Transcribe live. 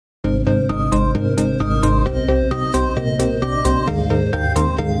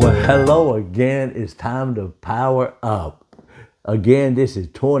Hello again. It's time to power up. Again, this is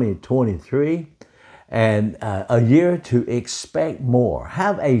 2023 and a year to expect more.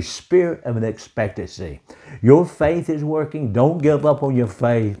 Have a spirit of an expectancy. Your faith is working. Don't give up on your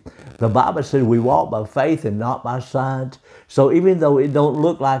faith. The Bible says we walk by faith and not by sight. So even though it don't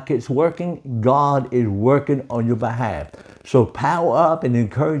look like it's working, God is working on your behalf. So power up and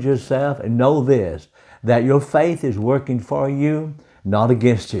encourage yourself and know this, that your faith is working for you, not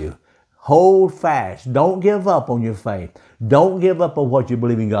against you. Hold fast. Don't give up on your faith. Don't give up on what you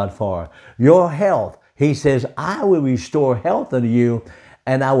believe in God for. Your health, He says, I will restore health unto you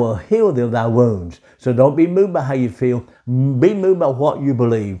and I will heal thy wounds. So don't be moved by how you feel. Be moved by what you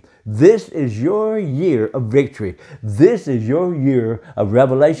believe. This is your year of victory. This is your year of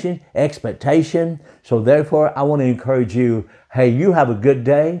revelation, expectation. So therefore, I want to encourage you, hey, you have a good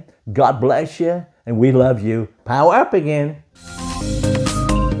day. God bless you and we love you. Power up again.